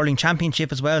Carlow Hurling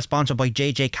Championship as well, sponsored by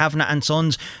JJ Kavanagh and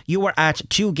Sons. You were at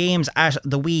 2 games at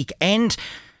the weekend.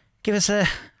 Give us an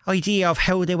idea of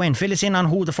how they went. Fill us in on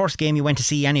who the first game you went to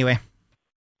see anyway.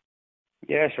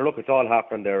 Yeah, sure, look, it's all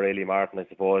happened there really, Martin, I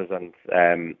suppose,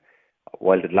 and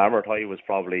while the glamour tie was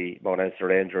probably Mount Leinster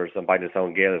Rangers and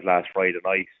Bindlestown Gales last Friday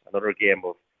night, another game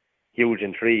of huge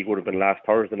intrigue would have been last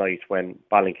Thursday night when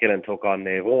Ballinkillen took on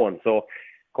Naomh Eoin. So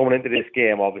coming into this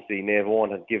game, obviously Naomh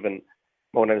Eoin had given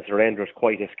Mount Leinster Rangers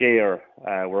quite a scare.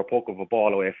 We're a puck of a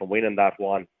ball away from winning that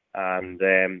one, and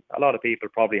a lot of people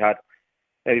probably had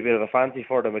maybe a bit of a fancy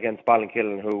for them against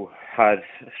Ballinkillen, who had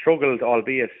struggled,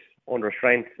 albeit under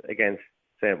strength, against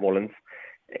St Mullins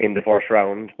in the first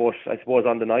round. But I suppose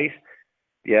on the night,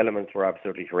 the elements were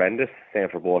absolutely horrendous, same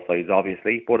for both sides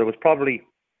obviously, but it was probably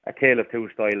a tale of two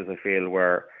styles, I feel,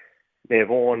 where Naomh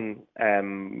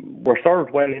Eoin were served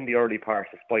well in the early part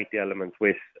despite the elements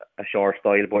with a short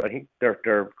style, but I think their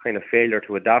kind of failure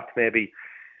to adapt maybe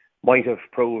might have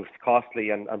proved costly,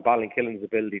 and Ballinkillen's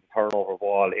ability to turn over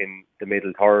ball in the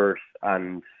middle third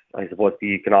and I suppose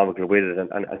be economical with it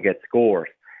and get scores.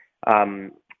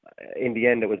 In the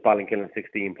end, it was Ballinkillen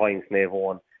 16 points, Naomh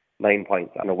Eoin 9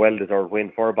 points, and a well-deserved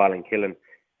win for Ballinkillen.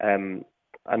 And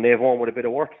Naomh Eoin with a bit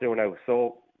of work to do now.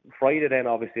 So Friday then,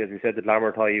 obviously, as we said, the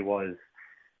glamour tie was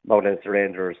Mount Leinster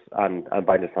Rangers and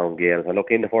Bindlestown Gales. And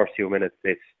look, in the first few minutes,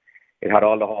 it had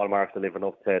all the hallmarks of living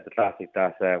up to the classic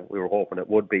that we were hoping it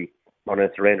would be. Mount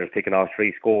Leinster Rangers picking off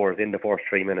 3 scores in the first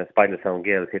 3 minutes. Bindlestown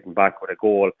Gales hitting back with a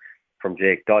goal from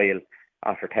Jake Doyle.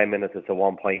 After 10 minutes, it's a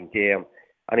 1-point game.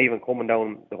 And even coming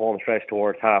down the home stretch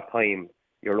towards half-time,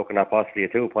 you're looking at possibly a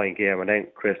 2-point game. And then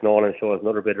Chris Nolan shows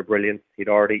another bit of brilliance. He'd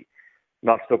already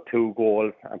notched up 2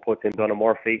 goals and puts in Donna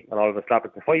Murphy. And all of a slap,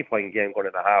 it's a 5-point game going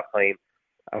into half-time.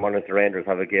 And one of the Rangers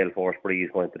have a gale force breeze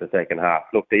going into the second half.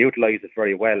 Look, they utilised it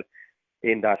very well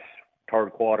in that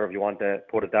third quarter, if you want to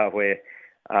put it that way,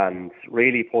 and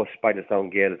really pushed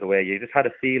Bindlestown Gales away. You just had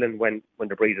a feeling when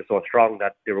the breeze was so strong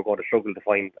that they were going to struggle to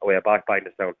find a way back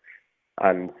Bindlestown.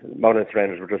 And Mount Leinster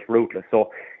Rangers were just ruthless.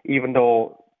 So even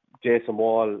though Jason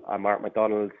Wall and Mark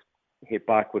McDonald hit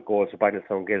back with goals for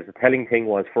Bindlestown Gales, the telling thing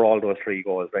was for all those 3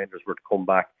 goals, Rangers were to come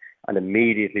back and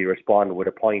immediately respond with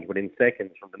a point within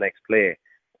seconds from the next play,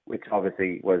 which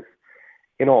obviously was,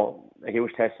 you know, a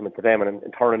huge testament to them. And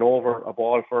turning over a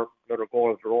ball for another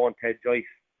goal of their own, Ted Joyce,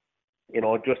 you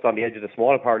know, just on the edge of the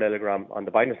small parallelogram on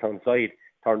the Bindlestown side,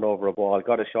 turned over a ball,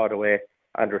 got a shot away.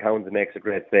 Andrew Townsend makes a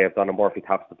great save. Donna Murphy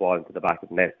taps the ball into the back of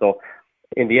the net. So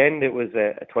in the end, it was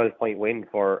a 12-point win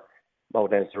for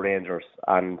Mount Leinster Rangers,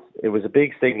 and it was a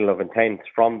big signal of intent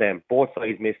from them. Both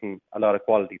sides missing a lot of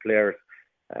quality players.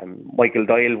 Michael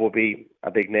Doyle will be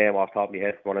a big name off the top of my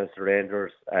head for Mount Leinster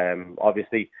Rangers.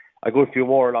 Obviously, a good few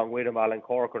more along with him. Alan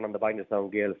Corcoran on the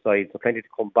Bindlestown Gales side, so plenty to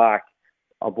come back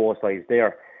on both sides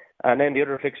there. And then the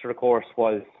other fixture, of course,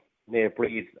 was Nave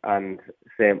Breed and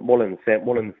St Mullins. St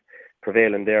Mullins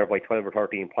prevailing there by 12 or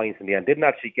 13 points in the end. Didn't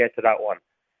actually get to that one,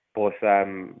 but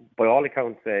by all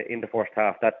accounts, in the first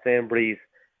half, that St Breed,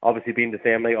 obviously being the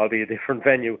same night, albeit a different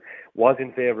venue, was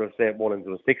in favour of St Mullins. It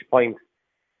was 6 points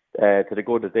to the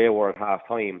good that they were at half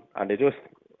time, and they just,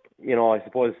 I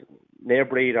suppose Nave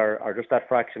Breed are just that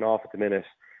fraction off at the minute,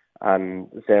 and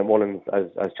St Mullins,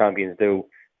 as champions do,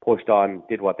 pushed on,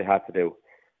 did what they had to do.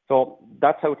 So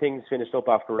that's how things finished up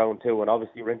after round 2, and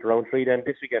obviously we're into round 3 then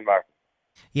this weekend, Martin.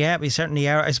 Yeah, we certainly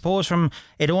are. I suppose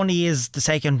it only is the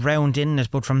second round in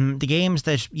it, but from the games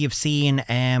that you've seen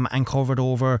and covered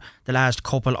over the last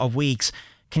couple of weeks,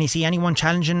 can you see anyone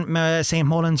challenging St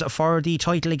Mullins for the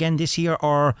title again this year,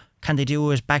 or can they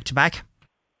do it back to back?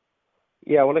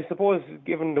 Yeah, well, I suppose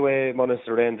given the way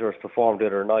Munster Rangers performed the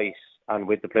other night and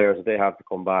with the players that they have to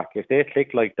come back, if they click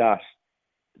like that,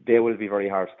 they will be very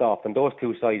hard stopped. And those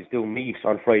two sides do meet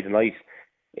on Friday night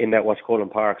in Netwatch Cullen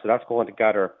Park, so that's going to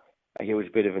gather a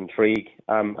huge bit of intrigue.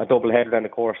 A double header then,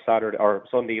 of course, Saturday or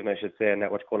Sunday evening, I should say, in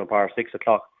Netwatch Cullen Park, 6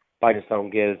 o'clock,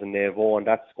 Bindlestown Gales and Naomh Eoin.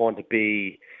 That's going to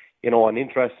be, an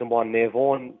interesting one. Naomh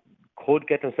Eoin could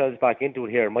get themselves back into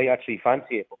it here. Might actually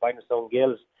fancy it, but Bindlestown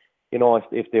Gales,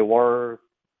 if they were,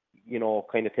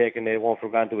 kind of taking Naomh Eoin for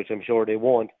granted, which I'm sure they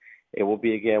won't, it would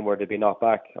be a game where they'd be knocked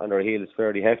back on their heels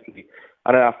fairly heftily.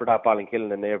 And then after that,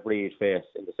 Ballinkillen and Nave Breed face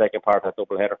in the second part of that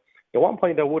double header. The one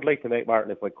point I would like to make,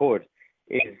 Martin, if I could,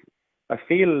 is I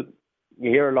feel you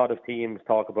hear a lot of teams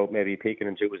talk about maybe picking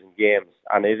and choosing games,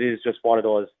 and it is just one of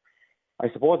those, I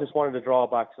suppose it's one of the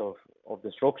drawbacks of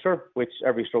the structure, which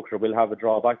every structure will have a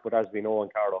drawback, but as we know in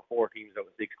Carlow, 4 teams out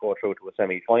of 6 go through to a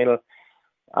semi-final.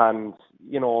 And,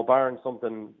 barring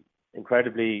something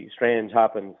incredibly strange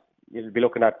happens, you'll be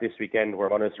looking at this weekend where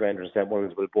Munster Rangers and St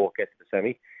Mullins will both get to the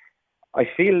semi. I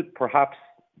feel perhaps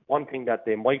one thing that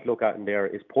they might look at in there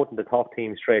is putting the top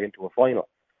team straight into a final,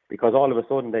 because all of a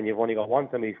sudden then you've only got one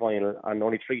semi-final and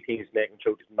only 3 teams making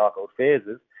through to the knockout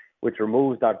phases, which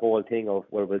removes that whole thing of,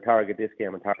 well, we'll target this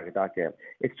game and target that game.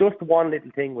 It's just one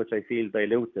little thing which I feel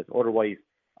dilutes it. Otherwise,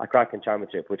 a cracking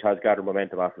championship which has gathered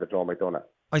momentum after the draw McDonagh.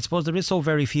 I suppose there is so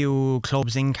very few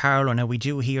clubs in Carlow. Now, we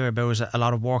do hear about a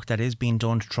lot of work that is being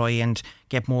done to try and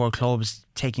get more clubs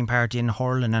taking part in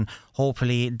hurling, and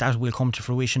hopefully that will come to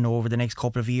fruition over the next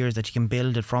couple of years, that you can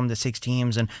build it from the 6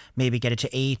 teams and maybe get it to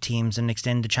 8 teams and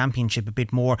extend the championship a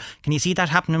bit more. Can you see that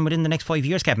happening within the next 5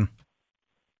 years, Kevin?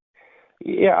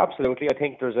 Yeah, absolutely. I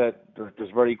think there's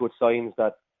very good signs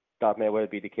that may well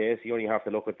be the case. You only have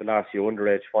to look at the last few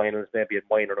underage finals, maybe at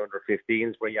minor under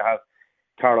 15s, where you have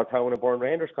Carlow Town and Burn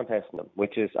Rangers contesting them,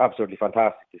 which is absolutely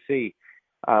fantastic to see.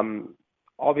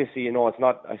 Obviously, it's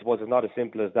not as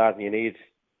simple as that. You need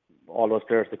all those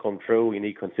players to come through. You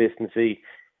need consistency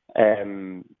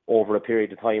over a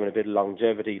period of time and a bit of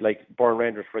longevity. Like Burn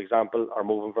Rangers, for example, are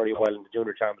moving very well in the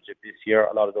junior championship this year.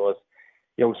 A lot of those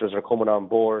youngsters are coming on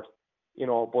board,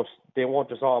 but they won't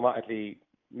just automatically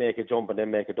make a jump and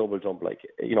then make a double jump.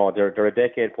 They're a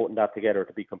decade putting that together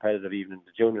to be competitive even in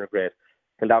the junior grade.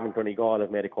 Kildavin Donegal have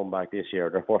made a comeback this year,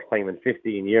 their first time in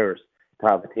 15 years to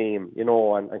have a team,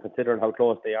 and considering how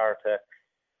close they are to,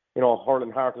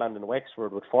 hurling Heartland and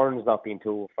Wexford, with Ferns not being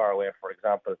too far away, for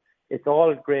example. It's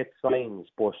all great signs,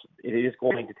 but it is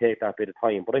going to take that bit of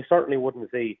time. But I certainly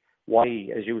wouldn't see why,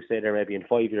 as you say there, maybe in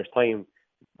 5 years' time,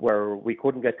 where we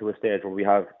couldn't get to a stage where we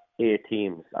have 8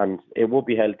 teams, and it would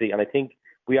be healthy, and I think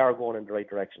we are going in the right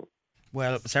direction.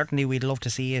 Well, certainly we'd love to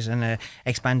see it and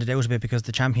expand it out a bit, because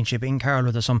the championship in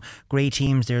Carlow, there's some great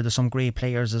teams there, there's some great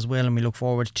players as well, and we look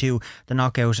forward to the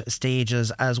knockout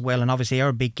stages as well. And obviously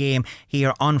our big game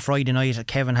here on Friday night,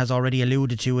 Kevin has already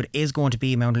alluded to it, is going to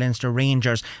be Mount Leinster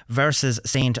Rangers versus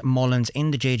St Mullins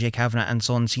in the JJ Kavanagh and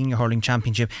Son Senior Hurling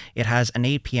Championship. It has an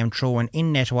 8 p.m. throw-in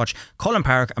in Netwatch Cullen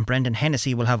Park, and Brendan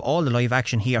Hennessy will have all the live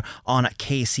action here on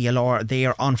KCLR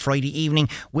there on Friday evening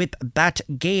with that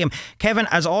game. Kevin,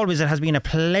 as always, it has been a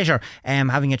pleasure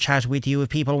having a chat with you. If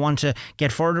people want to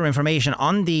get further information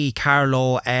on the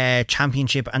Carlow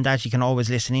Championship and that, you can always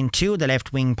listen in to the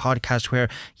Left Wing podcast, where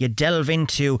you delve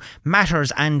into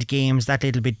matters and games that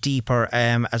little bit deeper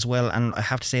as well. And I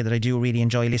have to say that I do really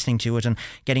enjoy listening to it and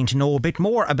getting to know a bit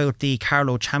more about the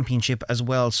Carlow Championship as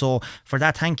well. So for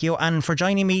that, thank you, and for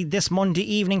joining me this Monday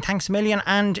evening, thanks a million,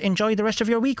 and enjoy the rest of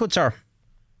your week, good sir.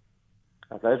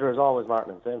 A pleasure as always,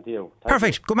 Martin. Same to you.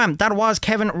 Perfect. Good man. That was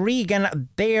Kevin Regan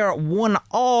there, one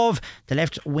of the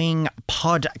Left Wing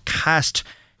podcast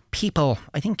people,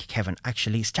 I think Kevin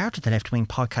actually started the Left Wing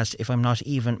podcast, if I'm not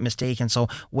even mistaken, so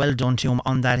well done to him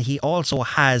on that. He also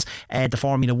has the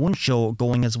Formula 1 show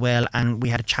going as well, and we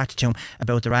had a chat to him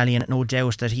about the rally, and no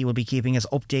doubt that he will be keeping us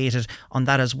updated on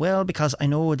that as well, because I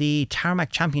know the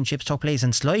Tarmac Championships took place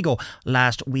in Sligo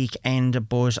last weekend,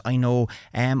 but I know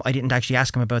I didn't actually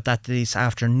ask him about that this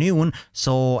afternoon,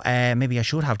 so maybe I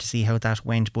should have to see how that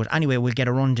went. But anyway, we'll get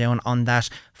a rundown on that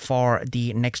for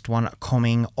the next one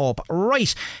coming up.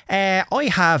 Right,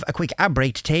 I have a quick ad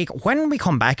break to take. When we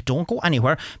come back, don't go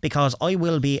anywhere, because I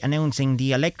will be announcing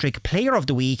the Electric Player of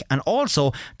the Week and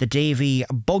also the David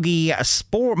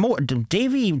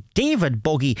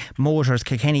Buggy Motors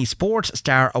Kilkenny Sports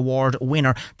Star Award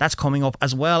winner. That's coming up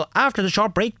as well after the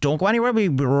short break. Don't go anywhere,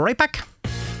 we'll be right back.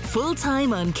 Full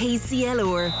time on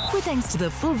KCLR, with thanks to the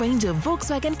full range of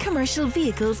Volkswagen commercial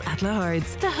vehicles at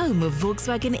Lahart's, the home of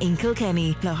Volkswagen in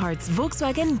Kilkenny.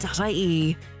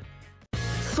 lahartsvolkswagen.ie.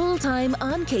 Full time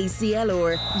on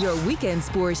KCLR, your weekend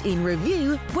sport in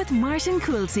review with Martin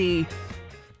Quilty.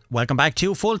 Welcome back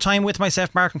to Full Time with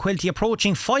myself, Martin Quilty,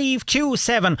 approaching 5 to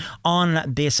 7 on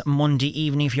this Monday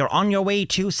evening. If you're on your way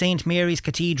to St Mary's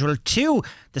Cathedral to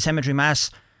the Cemetery Mass,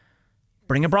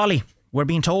 bring a brolly. We're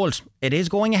being told it is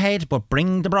going ahead, but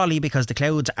bring the brolly because the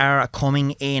clouds are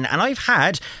coming in. And I've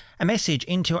had a message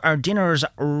into our Dinners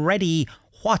Ready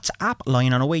WhatsApp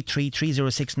line on 083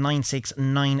 306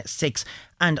 9696,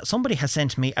 and somebody has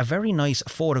sent me a very nice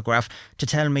photograph to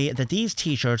tell me that these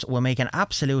t-shirts will make an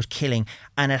absolute killing,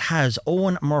 and it has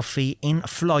Owen Murphy in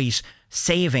flight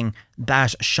saving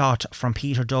that shot from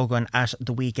Peter Duggan at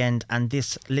the weekend. And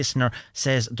this listener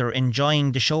says they're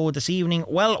enjoying the show this evening.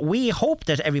 Well, we hope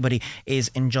that everybody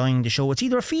is enjoying the show. It's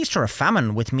either a feast or a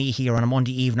famine with me here on a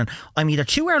Monday evening. I'm either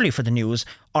too early for the news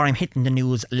or I'm hitting the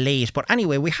news late. But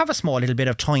anyway, we have a small little bit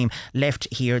of time left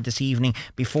here this evening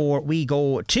before we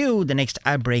go to the next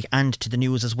ad break and to the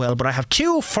news as well. But I have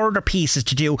two further pieces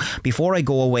to do before I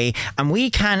go away, and we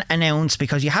can announce,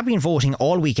 because you have been voting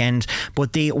all weekend,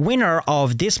 but the winner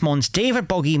of this month's David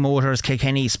Buggy Motors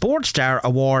Kilkenny Sports Star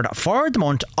Award for the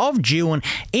month of June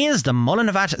is the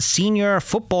Mullinavat senior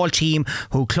football team,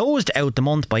 who closed out the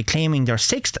month by claiming their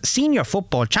 6th senior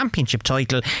football championship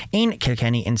title in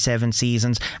Kilkenny in 7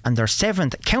 seasons and their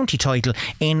 7th county title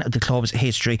in the club's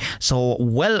history. So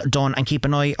well done, and keep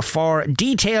an eye for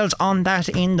details on that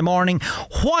in the morning.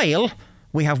 While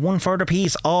we have one further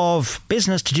piece of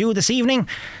business to do this evening.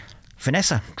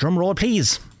 Vanessa, drum roll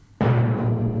please.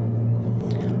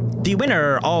 The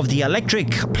winner of the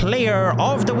Electric Player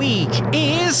of the Week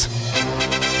is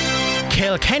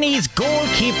Kilkenny's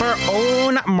goalkeeper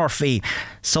Owen Murphy.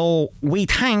 So we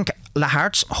thank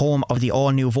Lahart's, home of the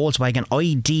all-new Volkswagen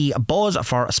ID Buzz,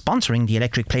 for sponsoring the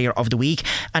Electric Player of the Week,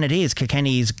 and it is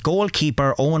Kilkenny's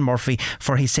goalkeeper Owen Murphy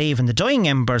for his save in the dying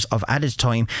embers of added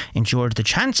time ensured the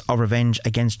chance of revenge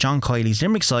against John Kiley's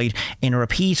Limerick side in a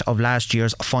repeat of last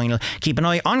year's final. Keep an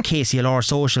eye on KCLR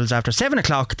socials after 7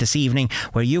 o'clock this evening,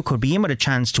 where you could be in with a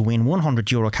chance to win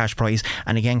 €100 cash prize.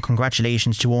 And again,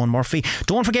 congratulations to Owen Murphy.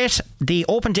 Don't forget, the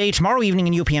open day tomorrow evening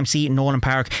in UPMC Nolan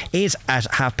Park is at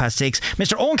 6:30.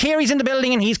 Mr. Owen Carey's in the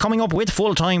building, and he's coming up with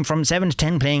Full Time from 7 to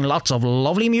 10, playing lots of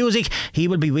lovely music. He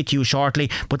will be with you shortly.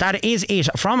 But that is it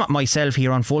from myself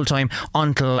here on Full Time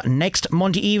until next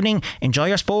Monday evening. Enjoy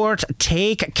your sport,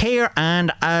 take care,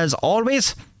 and as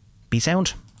always, be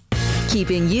sound.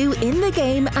 Keeping you in the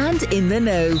game and in the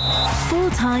know. Full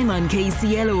Time on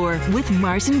KCLR with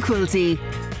Martin Quilty.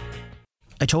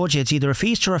 I told you it's either a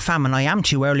feast or a famine. I am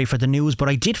too early for the news, but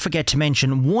I did forget to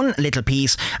mention one little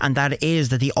piece, and that is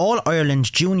that the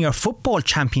All-Ireland Junior Football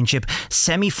Championship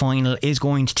semi-final is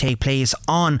going to take place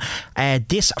on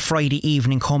this Friday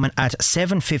evening, coming at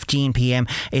 7:15pm.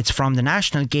 It's from the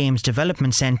National Games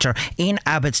Development Centre in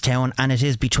Abbottstown, and it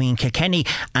is between Kilkenny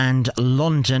and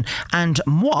London. And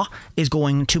moi is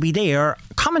going to be there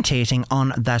commentating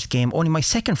on that game. Only my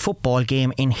second football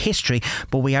game in history,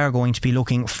 but we are going to be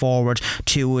looking forward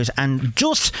to it. And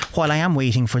just while I am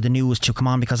waiting for the news to come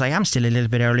on, because I am still a little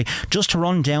bit early, just to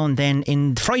run down then,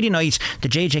 in Friday night, the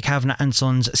JJ Kavanagh and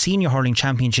Sons Senior Hurling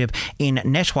Championship in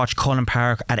Netwatch Cullen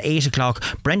Park at 8 o'clock.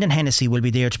 Brendan Hennessy will be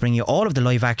there to bring you all of the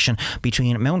live action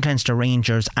between Mount Leinster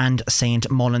Rangers and St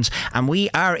Mullins. And we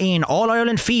are in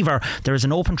All-Ireland fever. There is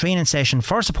an open training session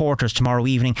for supporters tomorrow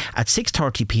evening at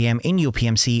 6:30pm in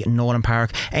UPMC Nolan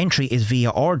Park. Entry is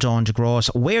via Dawn de Gross.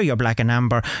 Wear your black and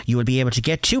amber. You will be able to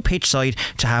get to pitch side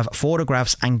to have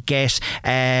photographs and get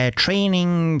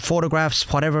training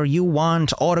photographs, whatever you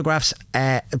want, autographs.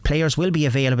 Players will be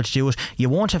available to do it. You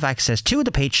won't have access to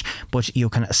the pitch, but you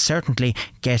can certainly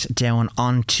get down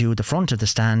onto the front of the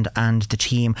stand and the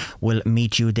team will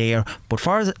meet you there. But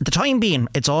for the time being,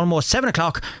 it's almost 7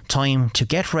 o'clock, time to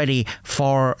get ready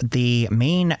for the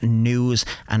main news.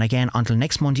 And again, until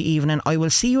next Monday evening, I will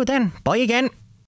see you then. Bye again.